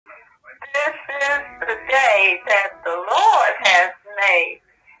day that the Lord has made.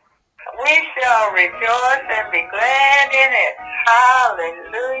 We shall rejoice and be glad in it.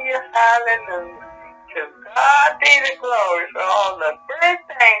 Hallelujah, hallelujah. To God be the glory for all the good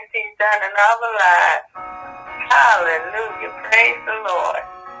things he's done in our lives. Hallelujah, praise the Lord.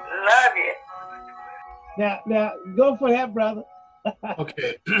 Love you. Now, go for that, brother.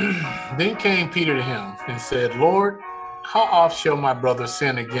 Okay. Then came Peter to him and said, Lord, how oft shall my brother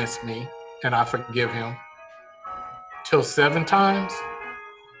sin against me, and I forgive him? Till 7 times?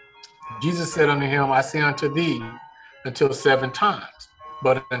 Jesus said unto him, I say unto thee, until 7 times,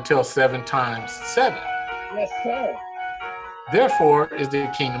 but until 7 times 7. Yes, sir. Therefore is the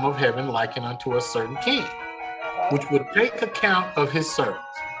kingdom of heaven likened unto a certain king, which would take account of his servants.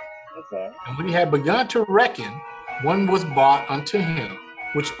 Yes, sir. And when he had begun to reckon, one was brought unto him,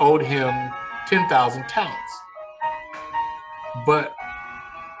 which owed him 10,000 talents. But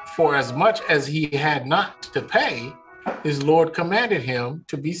for as much as he had not to pay, his Lord commanded him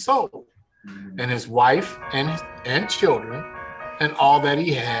to be sold, and his wife and children, and all that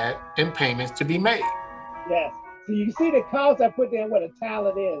he had, and payments to be made. Yes. So you see the cost I put there, what a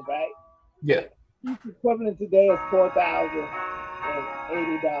talent is, right? Yeah. Its equivalent today is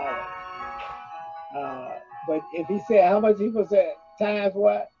 $4,080. But if he said how much he was at times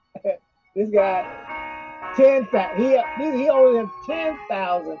what, this guy 10,000. He owed him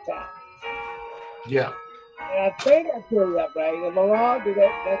 10,000 times. Yeah. And I think I put it up right. Am I wrong? Did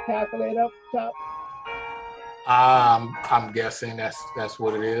that calculate up top? I'm guessing that's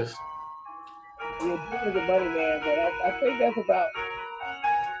what it is. You're doing the money man, but I think that's a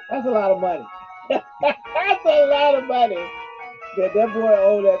lot of money. That's a lot of money that boy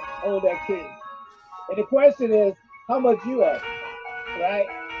owed that king. And the question is, how much you owe, right?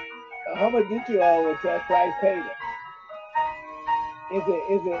 How much did you owe until Christ paid it? Is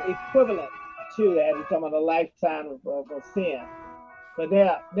it equivalent to that? You're talking about a lifetime of sin. But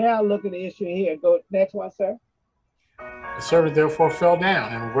now look at the issue here. Go next one, sir. The servant therefore fell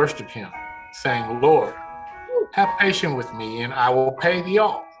down and worshipped him, saying, Lord, have patience with me, and I will pay thee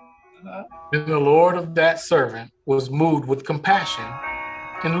all. Then the Lord of that servant was moved with compassion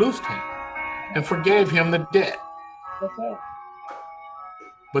and loosed him, and forgave him the debt. Yes, sir.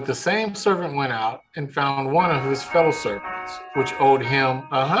 But the same servant went out and found one of his fellow servants, which owed him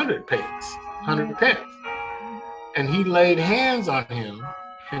 100 pence. And he laid hands on him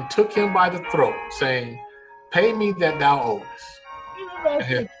and took him by the throat, saying, Pay me that thou owest. And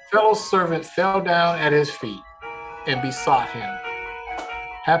his fellow servant fell down at his feet and besought him,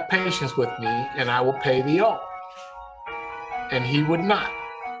 Have patience with me, and I will pay thee all. And he would not,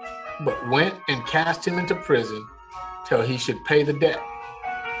 but went and cast him into prison till he should pay the debt.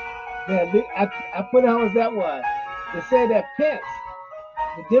 Yeah, I put how much that was. They said that pence,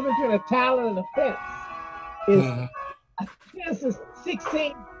 the difference between a talent and a pence is a pence is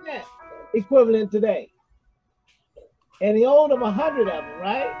 16 cents equivalent today. And he owed him 100 of them,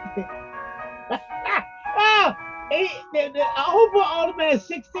 right? I hope I owed the man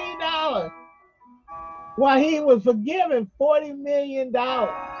 $16 while he was forgiven $40 million.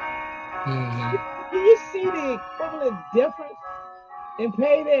 Can you see the equivalent difference in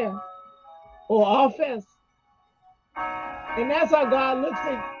pay there or offense? And that's how God looks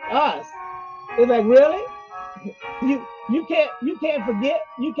at us. It's like, really? You can't forget?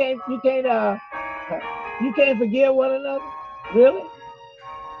 You can't forgive one another? Really?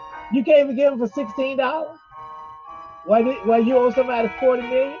 You can't forgive them for $16? Why you owe somebody $40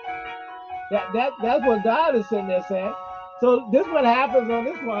 million? That's what God is sitting there saying. So this is what happens on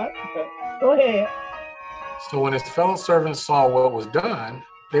this one. Go ahead. So when his fellow servants saw what was done,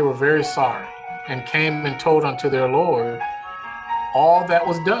 they were very sorry, and came and told unto their Lord all that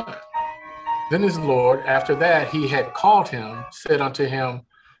was done. Then his Lord, after that he had called him, said unto him,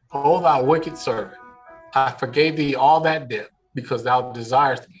 O thou wicked servant, I forgave thee all that debt, because thou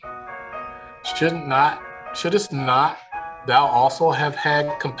desirest me. Shouldest not thou also have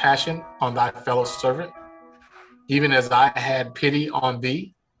had compassion on thy fellow servant, even as I had pity on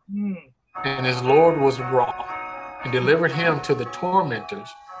thee? And his Lord was wroth, and delivered him to the tormentors,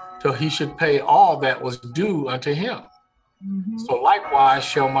 till he should pay all that was due unto him. So likewise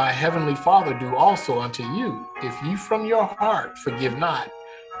shall my heavenly Father do also unto you, if ye from your heart forgive not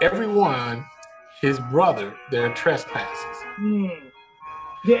every one his brother their trespasses.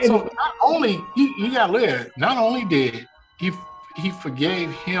 Yeah, so not only, you gotta look at it, not only did he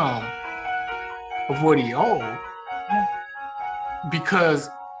forgave him of what he owed, because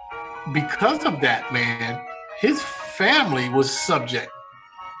of that, man, his family was subject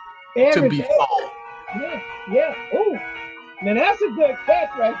to be sold. Yeah. Oh, now that's a good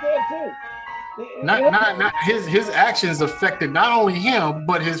catch right there too. Not his actions affected not only him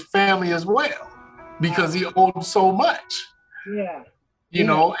but his family as well, because he owed so much. Yeah. You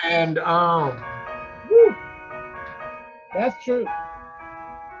know, and Woo. That's true.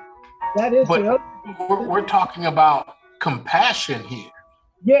 That is true. We're talking about compassion here.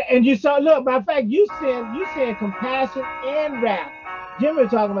 Yeah, and you saw, look, by fact, you said compassion and wrath. Jim was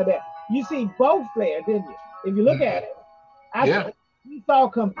talking about that. You see both there, didn't you? If you look at it, he saw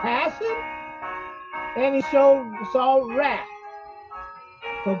compassion and he saw wrath.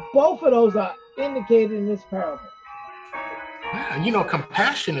 So both of those are indicated in this parable. Yeah, you know,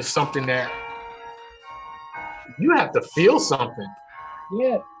 compassion is something that you have to feel something.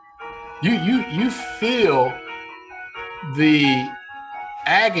 Yeah. You feel the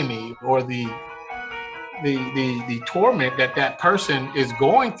agony or the torment that person is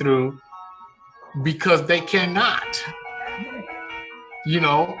going through because they cannot, you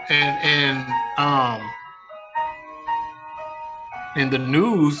know, and the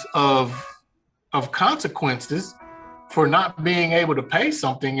news of consequences for not being able to pay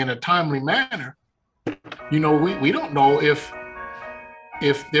something in a timely manner. You know, we don't know if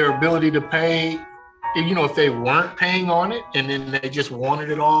their ability to pay, you know, if they weren't paying on it and then they just wanted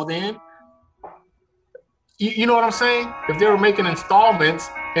it all then. You know what I'm saying? If they were making installments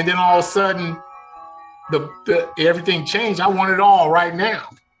and then all of a sudden the everything changed, I want it all right now.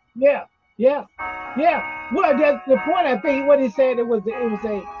 Yeah. Well, that's the point. I think what he said, it was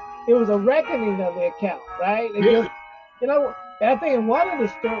a reckoning of the account, right? You know, I think in one of the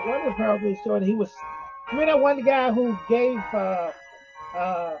parable story, he was, that one guy who gave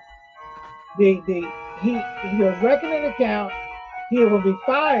he was reckoning the account, he would be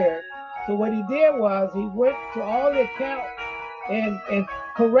fired. So what he did was he went to all the accounts and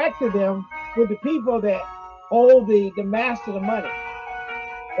corrected them with the people that owed the master the money,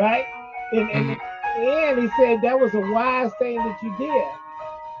 right? And in the end, he said that was a wise thing that you did,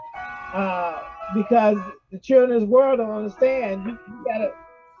 because the children of this world don't understand.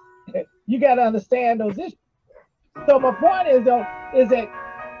 You gotta understand those issues. So my point is that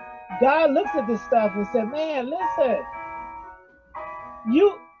God looks at this stuff and said, "Man, listen,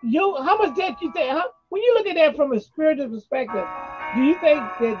 you how much debt you think? When you look at that from a spiritual perspective, do you think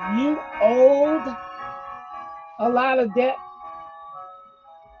that you owed a lot of debt?"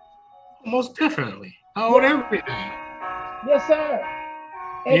 Most definitely. I owed everything. Yes, sir.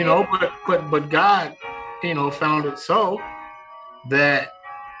 And, you know, but God, you know, found it so that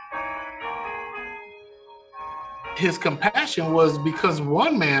his compassion was because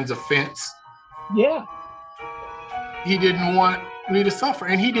one man's offense. Yeah. He didn't want me to suffer,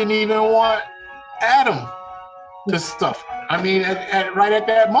 and he didn't even want Adam to suffer. I mean, right at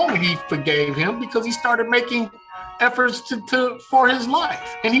that moment, he forgave him because he started making efforts for his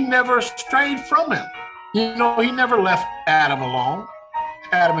life, and he never strayed from him. You know, he never left Adam alone.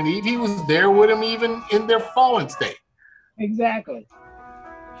 Adam and Eve, he was there with him even in their fallen state. Exactly.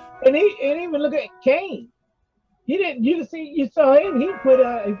 And even look at Cain. He didn't. You saw him. He put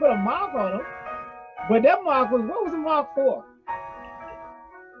a mark on him, but that mark was, what was the mark for?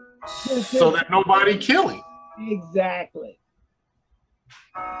 So that nobody kill him. Exactly.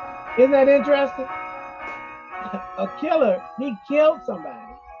 Isn't that interesting? A killer, he killed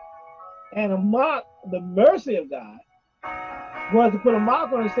somebody, and a mark, the mercy of God, was to put a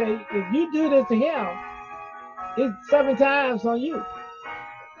mark on and say, if you do this to him, it's 7 times on you.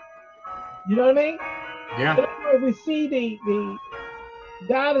 You know what I mean? Yeah. So that's where we see the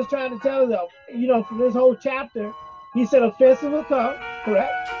God is trying to tell us, you know, from this whole chapter, he said offenses will come,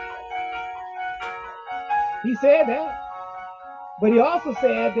 correct? He said that. But he also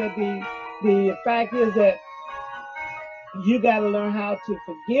said that the fact is that you got to learn how to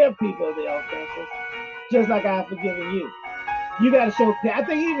forgive people their offenses, just like I've forgiven you. You got to show, I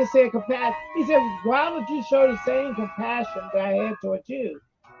think he even said compassion. He said, why don't you show the same compassion that I had towards you,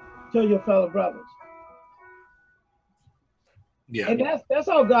 to your fellow brothers? Yeah. And that's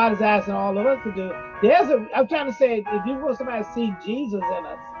all God is asking all of us to do. I'm trying to say, if you want somebody to see Jesus in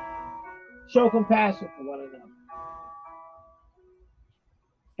us, show compassion for one another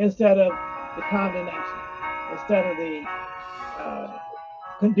instead of the condemnation, instead of the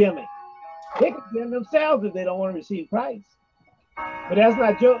condemning. They condemn themselves if they don't want to receive Christ. But that's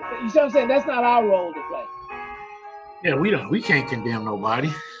not your, you see what I'm saying? That's not our role to play. Yeah, we can't condemn nobody.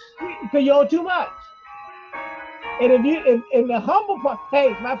 Because you owe too much. And if you, in the humble part, hey,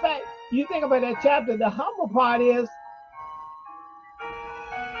 matter of fact, you think about that chapter, the humble part is,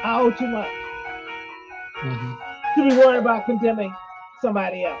 I owe too much. To be worried about condemning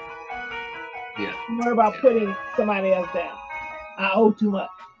somebody else. Yeah. To be worried about putting somebody else down. I owe too much.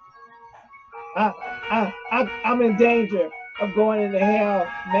 I'm in danger of going into hell,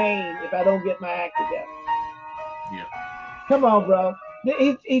 Maine, if I don't get my act together. Yeah. Come on, bro.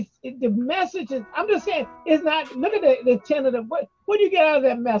 The message is, I'm just saying, it's not, look at the tenet of, what do you get out of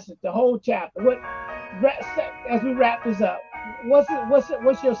that message, the whole chapter? What, as we wrap this up,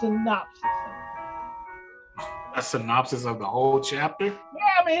 what's your synopsis? A synopsis of the whole chapter?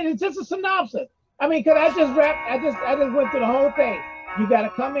 Yeah, I mean, it's just a synopsis. I mean, because I just went through the whole thing. You got to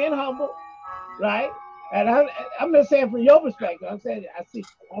come in humble, right? And I'm just saying from your perspective, I'm saying, I see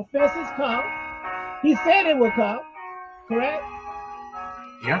offenses come. He said it will come, correct?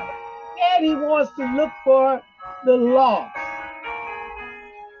 Yeah. And he wants to look for the lost.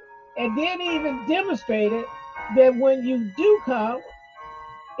 And then he even demonstrated that when you do come,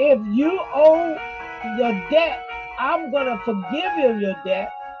 if you owe your debt, I'm going to forgive you your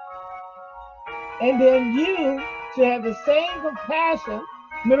debt. And then you should have the same compassion.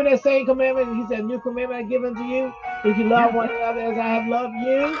 Remember that same commandment? He said, new commandment I give unto you, that you love one another as I have loved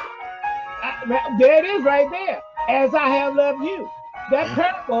you. There it is right there. As I have loved you. That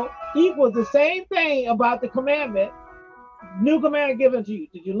parable equals the same thing about the commandment. New commandment given to you.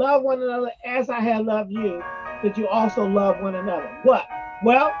 Did you love one another as I have loved you? Did you also love one another? What?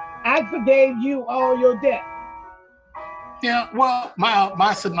 Well, I forgave you all your debt. Yeah, well,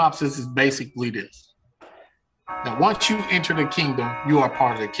 my synopsis is basically this. That once you enter the kingdom, you are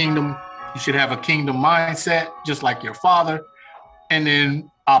part of the kingdom. You should have a kingdom mindset, just like your father, and then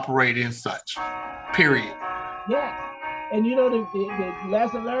operate in such, period. Yes. And you know, the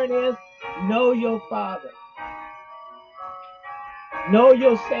lesson learned is know your Father. Know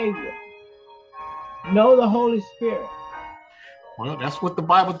your Savior. Know the Holy Spirit. Well, that's what the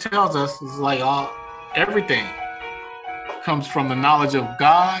Bible tells us. It's like everything comes from the knowledge of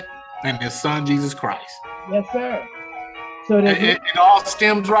God and his son, Jesus Christ. Yes, sir. So that it all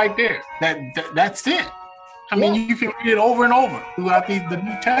stems right there. That's it. I mean, you can read it over and over throughout the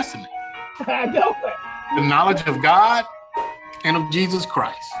New Testament. I know it. The knowledge of God and of Jesus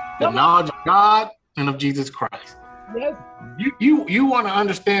Christ. The knowledge of God and of Jesus Christ. Yes. You want to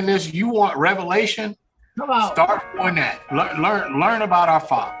understand this? You want revelation? Come on. Start doing that. Learn about our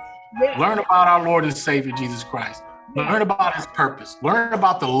Father. Yeah. Learn about our Lord and Savior Jesus Christ. Yeah. Learn about his purpose. Learn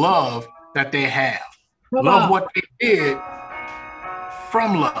about the love that they have. Love what they did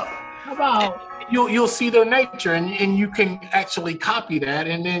from love. Come on. You'll see their nature, and you can actually copy that,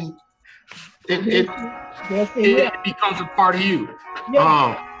 and then it becomes a part of you.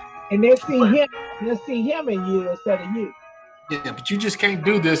 Yeah. And they'll see him in you instead of you. Yeah, but you just can't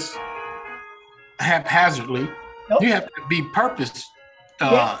do this haphazardly. Nope. You have to be purposed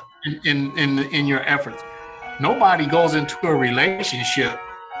in your efforts. Nobody goes into a relationship.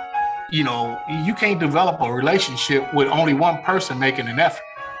 You know, you can't develop a relationship with only one person making an effort.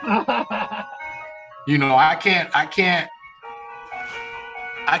 You know, I can't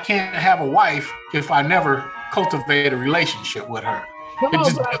have a wife if I never cultivate a relationship with her. It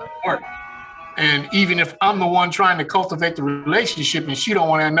just doesn't work. And even if I'm the one trying to cultivate the relationship and she don't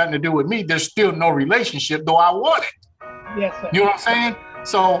want to have nothing to do with me, there's still no relationship, though I want it. Yes, sir. You know what I'm saying?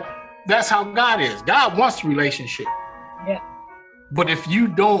 So that's how God is. God wants relationship. Yeah. But if you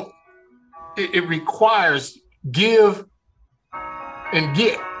don't, it requires give and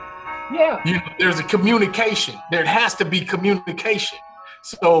get. Yeah. You know, there's a communication. There has to be communication.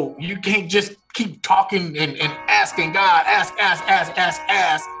 So you can't just keep talking and asking God, ask,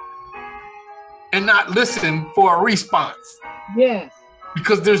 and not listen for a response. Yes.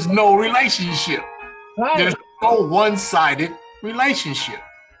 Because there's no relationship. Right. There's no one-sided relationship.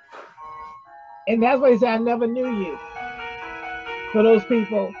 And that's why he said, I never knew you. For those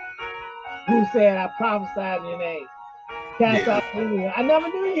people who said, I prophesied in your name. Cast out demons. I never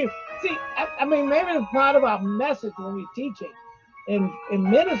knew you. See, I mean, maybe the part of our message when we're teaching and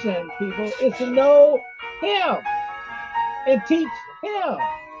ministering to people is to know him and teach him.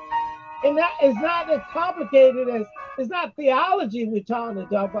 And that is not as complicated as, it's not theology we're talking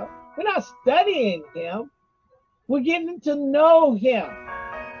about. We're not studying him. We're getting to know him.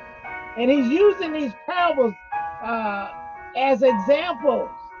 And he's using these parables as examples.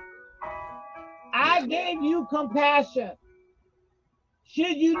 I gave you compassion.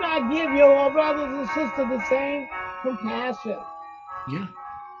 Should you not give your brothers and sisters the same compassion? Yeah.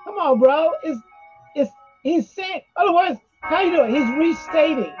 Come on, bro. He's saying, in other words, how you doing? He's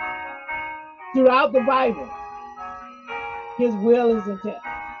restating throughout the Bible his will, his intent.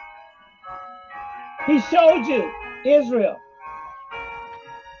 He showed you Israel.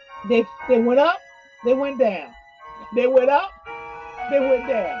 They went up, they went down. They went up, they went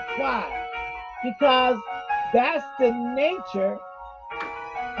down. Why? Because that's the nature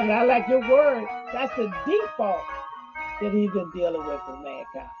And I like your word. That's the default that he's been dealing with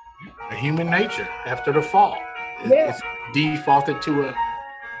mankind. The human nature after the fall. Yeah. It's defaulted to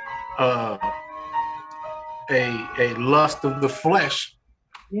a lust of the flesh.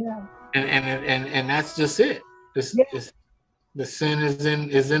 Yeah. And that's just it. The sin is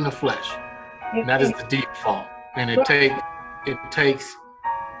in the flesh. And that is the default. And it takes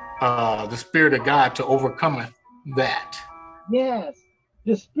the Spirit of God to overcome that. Yes.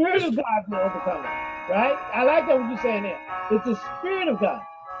 The Spirit of God to overcome it. Right? I like that what you're saying there. It's the Spirit of God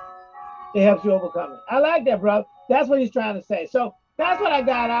that helps you overcome it. I like that, bro. That's what he's trying to say. So that's what I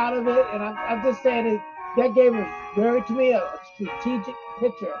got out of it. And I'm just saying that gave us to me a strategic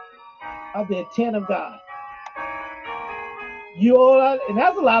picture of the intent of God. And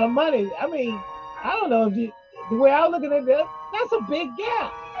that's a lot of money. I mean, I don't know if the way I was looking at this, that's a big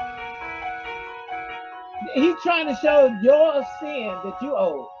gap. He's trying to show your sin that you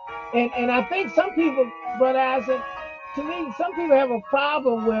owe. And I think some people, Brother Isaac, to me, some people have a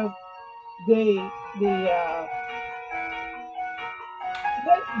problem with this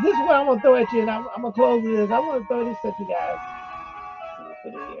is what I'm gonna throw at you, and I'm gonna close with this. I want to throw this at you guys. Let me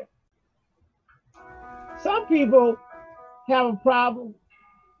put it here. Some people have a problem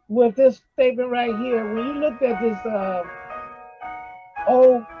with this statement right here. When you looked at this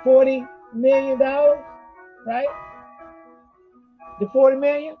 $40 million, right? The 40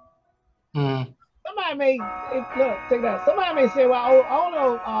 million. Somebody may look, check that. Somebody may say, well, I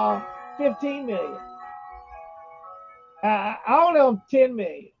owe 15 million. I owe them 10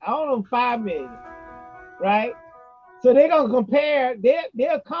 million. I owe them 5 million, right? So they're gonna compare.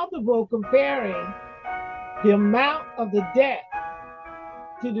 They're comfortable comparing the amount of the debt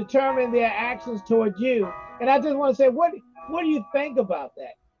to determine their actions towards you. And I just want to say, what do you think about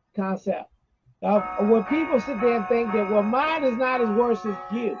that concept? When people sit there and think that, well, mine is not as worse as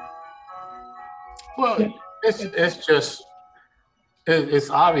you. Well, it's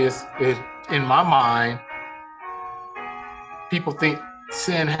obvious. In my mind, people think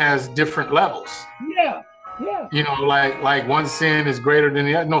sin has different levels. Yeah. You know, like one sin is greater than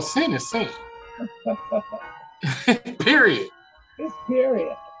the other. No, sin is sin. Period. It's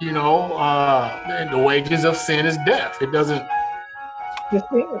period. You know, the wages of sin is death. It doesn't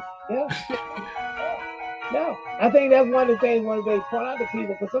distinguish. Yeah. No, I think that's one of the things I want to point out to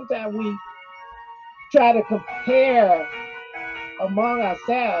people, because sometimes we try to compare among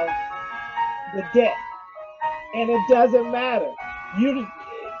ourselves the debt, and it doesn't matter. If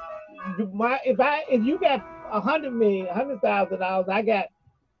you got $100,000, I got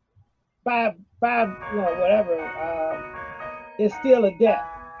five, whatever. It's still a debt,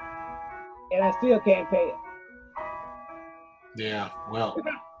 and I still can't pay it. Yeah, well.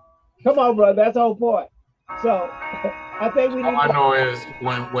 Come on, brother. That's the whole point. So I think we need. All I know is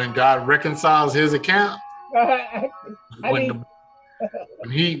when God reconciles His account, when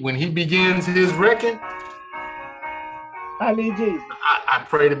He begins His reckon, I need Jesus. I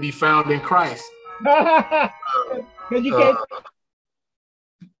pray to be found in Christ. Because you can't.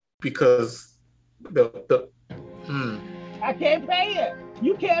 Because I can't pay it.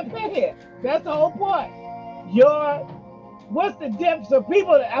 You can't pay it. That's the whole point. What's the difference? So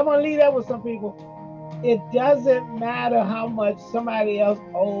people, I want to leave that with some people. It doesn't matter how much somebody else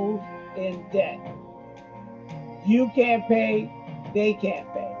owes in debt. You can't pay, they can't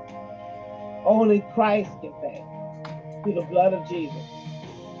pay. Only Christ can pay through the blood of Jesus.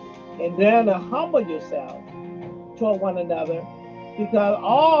 And then to humble yourself toward one another, because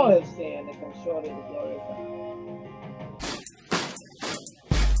all have sinned and come short of the glory of God.